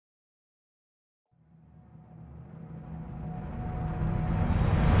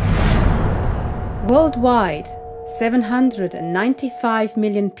Worldwide, 795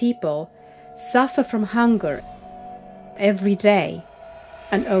 million people suffer from hunger every day,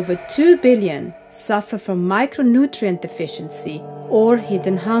 and over 2 billion suffer from micronutrient deficiency or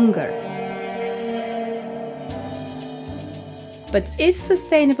hidden hunger. But if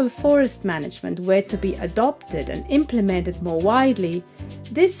sustainable forest management were to be adopted and implemented more widely,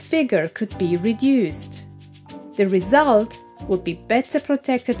 this figure could be reduced. The result would be better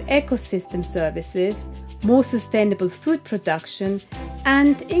protected ecosystem services, more sustainable food production,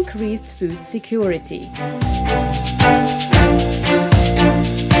 and increased food security.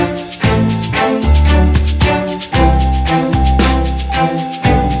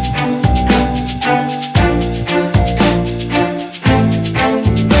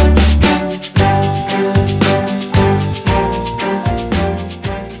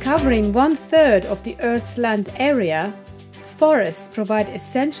 Covering 1/3 of the Earth's land area, forests provide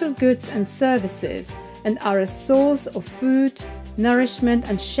essential goods and services and are a source of food, nourishment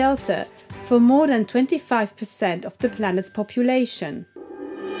and shelter for more than 25% of the planet's population.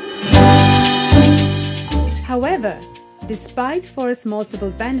 However, despite forest's multiple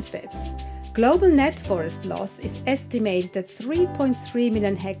benefits, global net forest loss is estimated at 3.3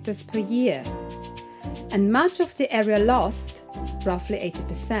 million hectares per year. And much of the area lost, roughly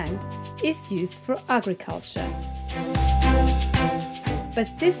 80%, is used for agriculture. But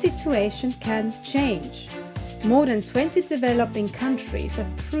this situation can change. More than 20 developing countries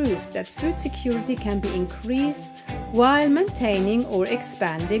have proved that food security can be increased while maintaining or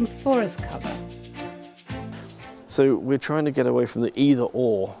expanding forest cover. So we're trying to get away from the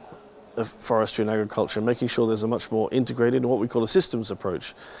either-or of forestry and agriculture, making sure there's a much more integrated, what we call a systems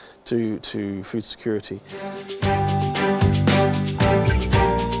approach to food security.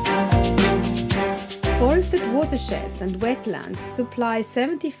 Forested watersheds and wetlands supply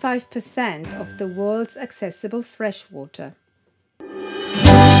 75% of the world's accessible freshwater.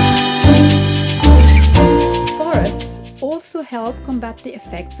 Forests also help combat the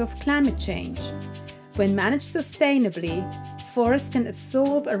effects of climate change. When managed sustainably, forests can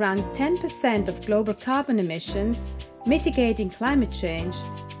absorb around 10% of global carbon emissions, mitigating climate change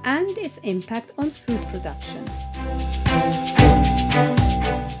and its impact on food production.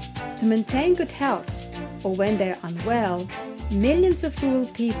 To maintain good health, or when they are unwell, millions of rural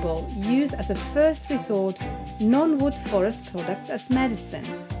people use as a first resort non-wood forest products as medicine.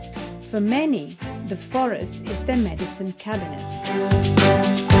 For many, the forest is their medicine cabinet.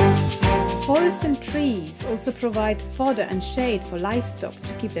 Forests and trees also provide fodder and shade for livestock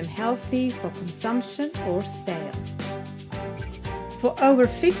to keep them healthy for consumption or sale. For over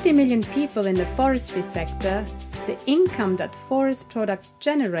 50 million people in the forestry sector, the income that forest products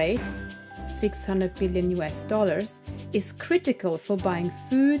generate, $600 billion US, is critical for buying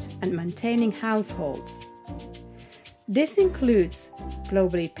food and maintaining households. This includes,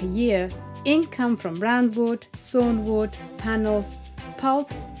 globally per year, income from roundwood, sawnwood, panels,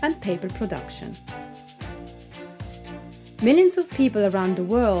 pulp and paper production. Millions of people around the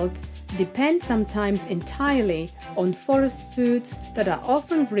world depend sometimes entirely on forest foods that are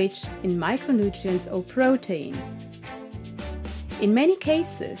often rich in micronutrients or protein. In many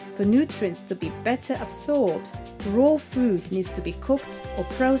cases, for nutrients to be better absorbed, raw food needs to be cooked or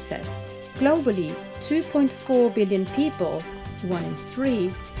processed. Globally, 2.4 billion people, 1 in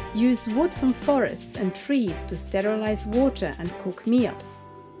 3, use wood from forests and trees to sterilize water and cook meals.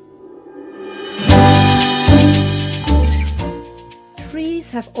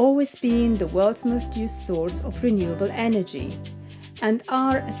 Trees have always been the world's most used source of renewable energy and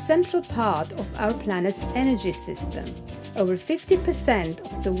are a central part of our planet's energy system. Over 50%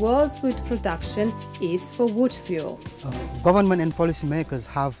 of the world's wood production is for wood fuel. Government and policymakers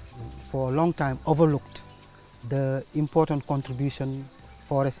have for a long time overlooked the important contribution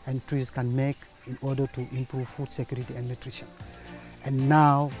forests and trees can make in order to improve food security and nutrition. And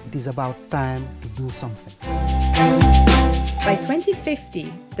now it is about time to do something. By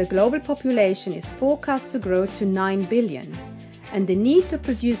 2050, the global population is forecast to grow to 9 billion, and the need to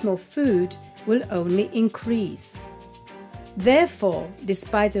produce more food will only increase. Therefore,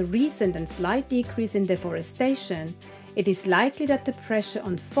 despite a recent and slight decrease in deforestation, it is likely that the pressure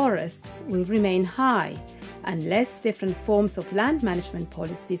on forests will remain high unless different forms of land management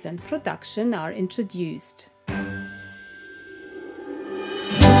policies and production are introduced.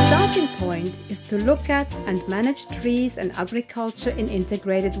 The starting point is to look at and manage trees and agriculture in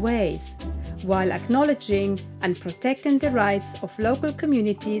integrated ways, while acknowledging and protecting the rights of local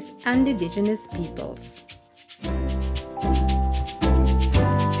communities and indigenous peoples.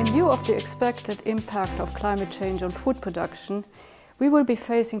 In view of the expected impact of climate change on food production, we will be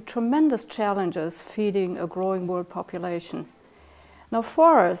facing tremendous challenges feeding a growing world population. Now,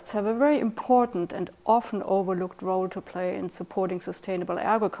 forests have a very important and often overlooked role to play in supporting sustainable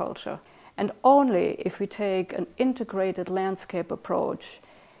agriculture. And only if we take an integrated landscape approach,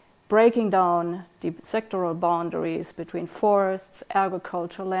 breaking down the sectoral boundaries between forests,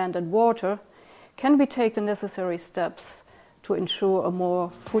 agriculture, land and water, can we take the necessary steps to ensure a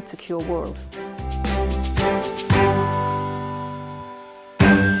more food-secure world.